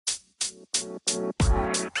People.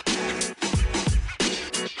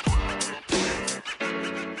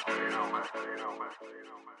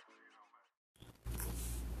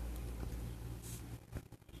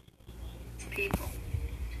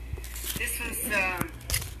 This was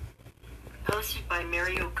posted by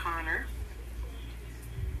Mary O'Connor,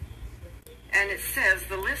 and it says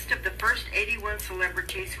the list of the first 81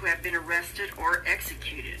 celebrities who have been arrested or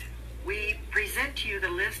executed. We present to you the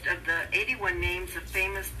list of the 81 names of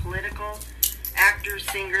famous political actors,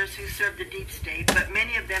 singers who served the deep state, but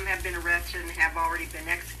many of them have been arrested and have already been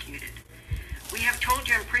executed. We have told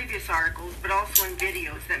you in previous articles, but also in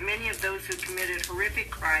videos, that many of those who committed horrific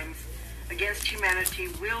crimes against humanity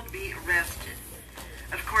will be arrested.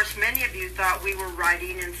 Of course, many of you thought we were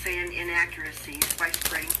writing and saying inaccuracies by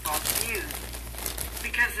spreading false news.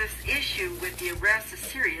 Because this issue with the arrest is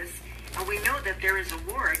serious, and we know that there is a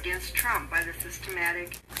war against Trump by the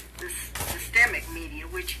systemic media,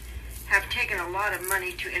 which have taken a lot of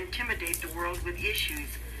money to intimidate the world with issues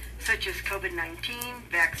such as COVID-19,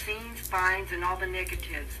 vaccines, fines, and all the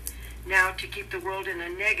negatives, now to keep the world in a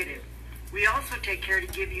negative. We also take care to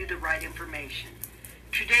give you the right information.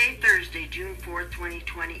 Today, Thursday, June 4th,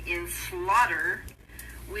 2020, in Slaughter,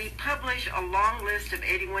 we publish a long list of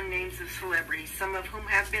 81 names of celebrities, some of whom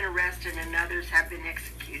have been arrested and others have been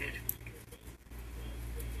executed.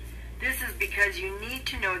 This is because you need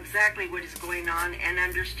to know exactly what is going on and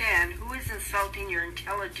understand who is insulting your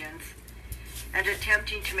intelligence and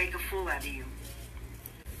attempting to make a fool out of you.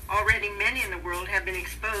 Already many in the world have been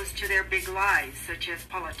exposed to their big lies, such as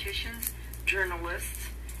politicians, journalists,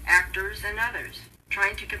 actors, and others,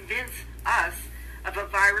 trying to convince us of a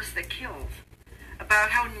virus that kills, about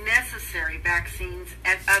how necessary vaccines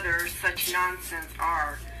and other such nonsense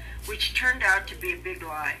are, which turned out to be a big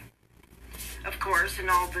lie. Of course, in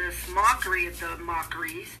all this mockery of the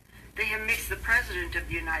mockeries, they have mixed the President of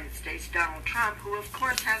the United States, Donald Trump, who of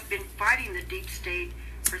course has been fighting the deep state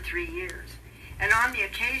for 3 years. And on the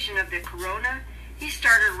occasion of the corona, he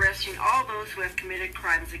started arresting all those who have committed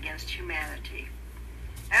crimes against humanity.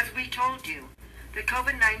 As we told you, the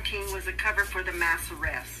COVID-19 was a cover for the mass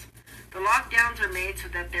arrests. The lockdowns are made so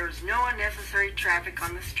that there is no unnecessary traffic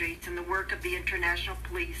on the streets and the work of the international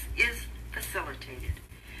police is facilitated.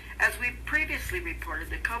 As we previously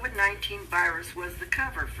reported, the COVID-19 virus was the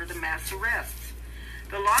cover for the mass arrests.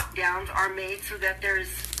 The lockdowns are made so that there is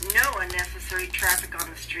no unnecessary traffic on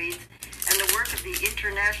the streets and the work of the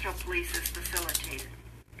international police is facilitated.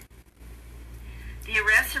 The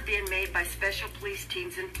arrests are being made by special police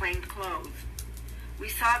teams in plain clothes. We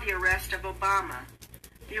saw the arrest of Obama.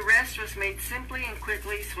 The arrest was made simply and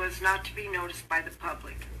quickly so as not to be noticed by the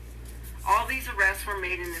public. All these arrests were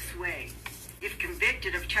made in this way. If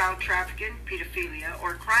convicted of child trafficking, pedophilia,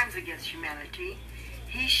 or crimes against humanity,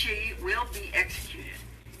 he/she will be executed.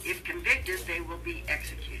 If convicted, they will be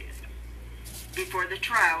executed. Before the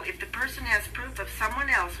trial, if the person has proof of someone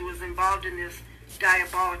else who was involved in this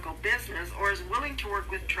diabolical business or is willing to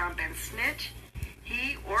work with Trump and snitch,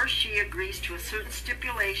 he or she agrees to a certain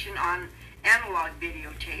stipulation on analog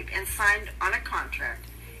videotape and signed on a contract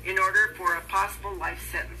in order for a possible life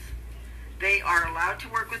sentence. They are allowed to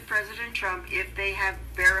work with President Trump if they have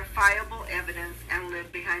verifiable evidence and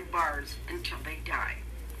live behind bars until they die.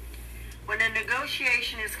 When a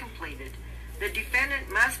negotiation is completed, the defendant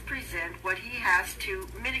must present what he has to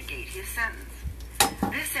mitigate his sentence.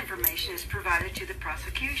 This information is provided to the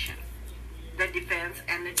prosecution, the defense,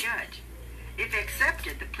 and the judge. If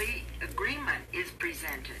accepted, the plea agreement is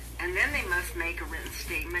presented, and then they must make a written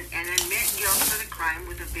statement and admit guilt for the crime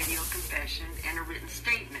with a video confession and a written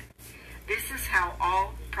statement. This is how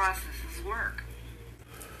all processes work.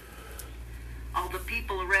 All the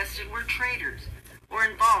people arrested were traitors or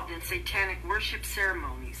involved in satanic worship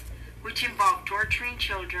ceremonies, which involved torturing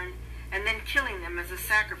children and then killing them as a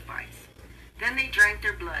sacrifice. Then they drank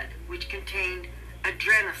their blood, which contained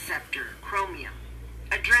adrenochrome.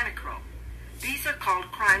 These are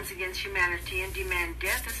called crimes against humanity and demand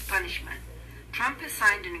death as punishment. Trump has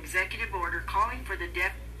signed an executive order calling for the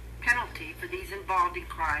death penalty for these involved in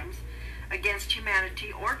crimes against humanity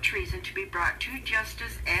or treason to be brought to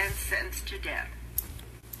justice and sentenced to death.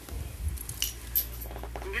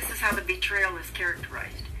 And this is how the betrayal is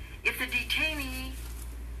characterized. If the detainees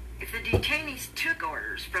took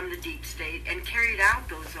orders from the deep state and carried out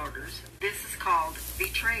those orders, this is called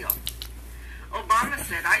betrayal. Obama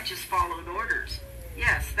said, "I just followed orders."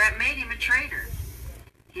 Yes, that made him a traitor.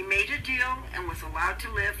 He made a deal and was allowed to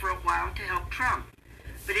live for a while to help Trump.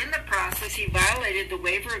 But in the process, he violated the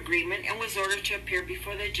waiver agreement and was ordered to appear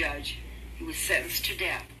before the judge. He was sentenced to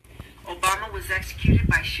death. Obama was executed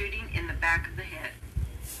by shooting in the back of the head.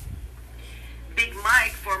 Big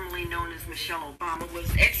Mike, formerly known as Michelle Obama, was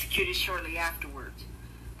executed shortly afterwards.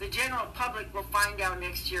 The general public will find out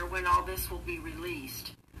next year when all this will be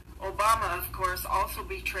released. Obama, of course, also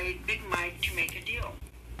betrayed Big Mike to make a deal.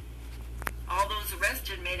 All those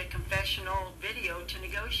arrested made a confessional video to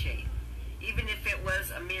negotiate, even if it was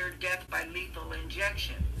a mere death by lethal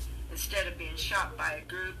injection, instead of being shot by a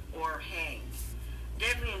group or hanged.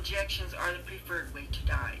 Deadly injections are the preferred way to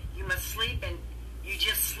die. You must sleep and you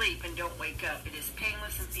just sleep and don't wake up. It is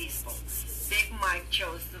painless and peaceful. Big Mike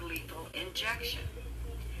chose the lethal injection.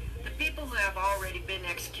 The people who have already been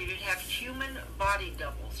executed have human body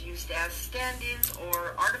doubles used as stand-ins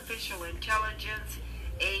or artificial intelligence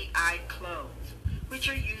AI clones, which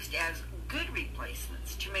are used as good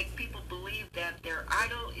replacements to make people believe that their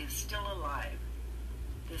idol is still alive.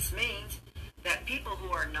 This means that people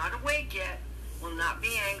who are not awake yet will not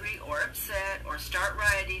be angry or upset or start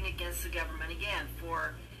rioting against the government again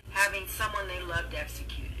for having someone they loved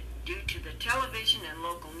executed. Due to the television and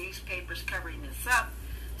local newspapers covering this up,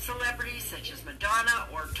 celebrities such as Madonna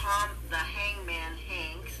or Tom the Hangman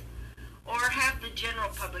Hanks, or have the general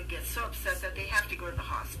public get so upset that they have to go to the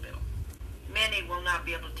hospital. Many will not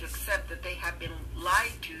be able to accept that they have been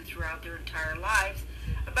lied to throughout their entire lives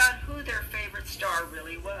about who their favorite star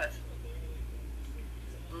really was.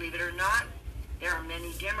 Believe it or not, there are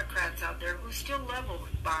many Democrats out there who still love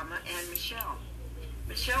Obama and Michelle.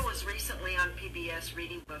 Michelle was recently on PBS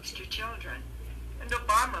reading books to children, and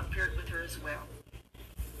Obama appeared with her as well.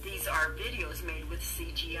 These are videos made with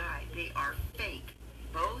CGI. They are fake.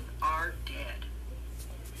 Both are dead.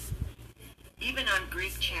 Even on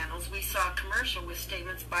Greek channels, we saw a commercial with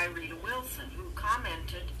statements by Rita Wilson, who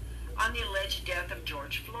commented on the alleged death of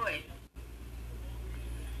George Floyd.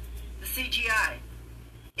 The CGI.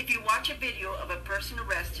 If you watch a video of a person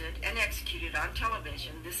arrested and executed on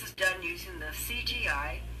television, this is done using the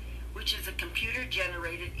CGI, which is a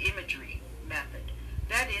computer-generated imagery method.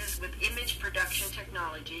 That is, with image production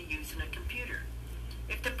technology using a computer.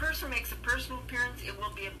 If the person makes a personal appearance, it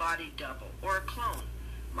will be a body double or a clone.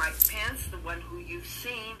 Mike Pence, the one who you've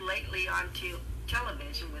seen lately on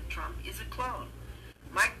television with Trump, is a clone.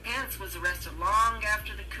 Mike Pence was arrested long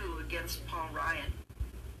after the coup against Paul Ryan.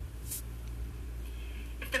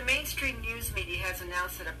 If the mainstream news media has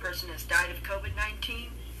announced that a person has died of COVID-19,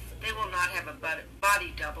 they will not have a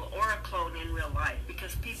body double or a clone in real life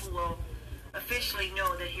because people will officially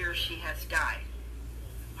know that he or she has died.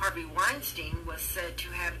 Harvey Weinstein was said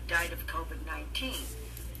to have died of COVID-19.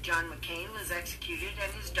 John McCain was executed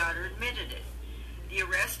and his daughter admitted it. The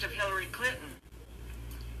arrest of Hillary Clinton.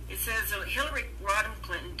 It says that Hillary Rodham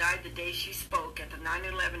Clinton died the day she spoke at the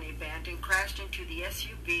 9/11 event and crashed into the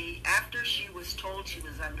SUV after she was told she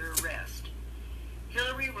was under arrest.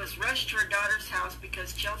 Hillary was rushed to her daughter's house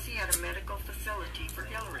because Chelsea had a medical facility for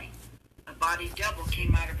Hillary. A body double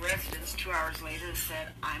came out of residence 2 hours later and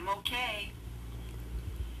said, "I'm okay."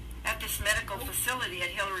 At this medical facility at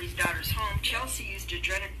Hillary's daughter's home, Chelsea used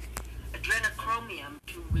adrenochrome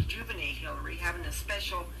to rejuvenate Hillary, having a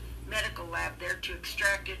special medical lab there to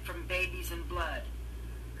extract it from babies and blood.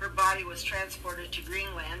 Her body was transported to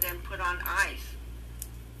Greenland and put on ice,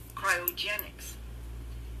 cryogenics.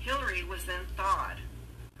 Hillary was then thawed.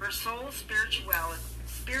 Her soul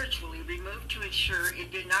spiritually removed to ensure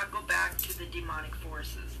it did not go back to the demonic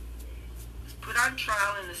forces. It was put on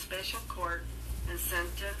trial in a special court and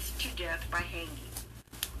sentenced to death by hanging.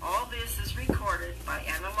 All this is recorded by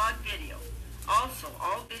analog video. Also,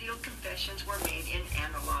 all video confessions were made in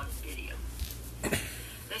analog video.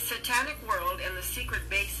 The satanic world and the secret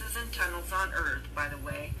bases and tunnels on Earth, by the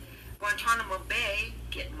way, Guantanamo Bay,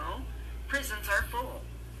 Gitmo, prisons are full,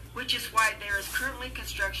 which is why there is currently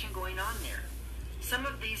construction going on there. Some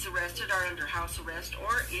of these arrested are under house arrest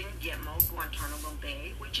or in Gitmo, Guantanamo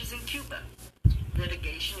Bay, which is in Cuba.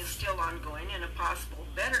 Litigation is still ongoing and a possible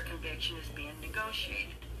better conviction is being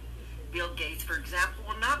negotiated. Bill Gates, for example,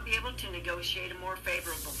 will not be able to negotiate a more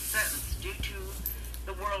favorable sentence due to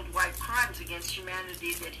the worldwide crimes against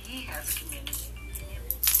humanity that he has committed.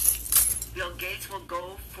 Bill Gates will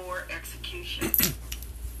go for execution.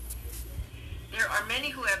 There are many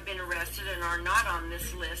who have been arrested and are not on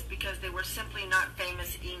this list because they were simply not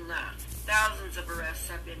famous enough. Thousands of arrests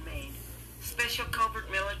have been made. Special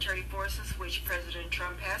covert military forces, which President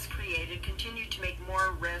Trump has created, continue to make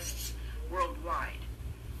more arrests worldwide.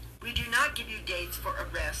 We do not give you dates for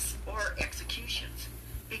arrests or executions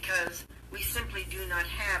because we simply do not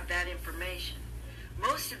have that information.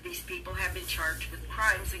 Most of these people have been charged with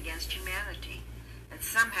crimes against humanity, and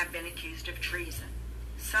some have been accused of treason.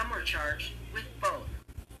 Some were charged with both.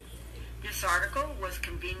 This article was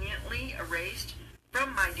conveniently erased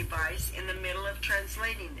from my device in the middle of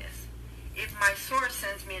translating this. If my source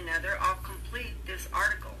sends me another, I'll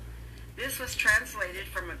This was translated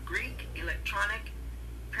from a Greek electronic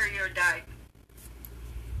periodical.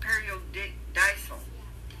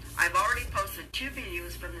 I've already posted 2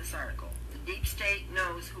 videos from this article. The deep state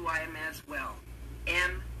knows who I am as well.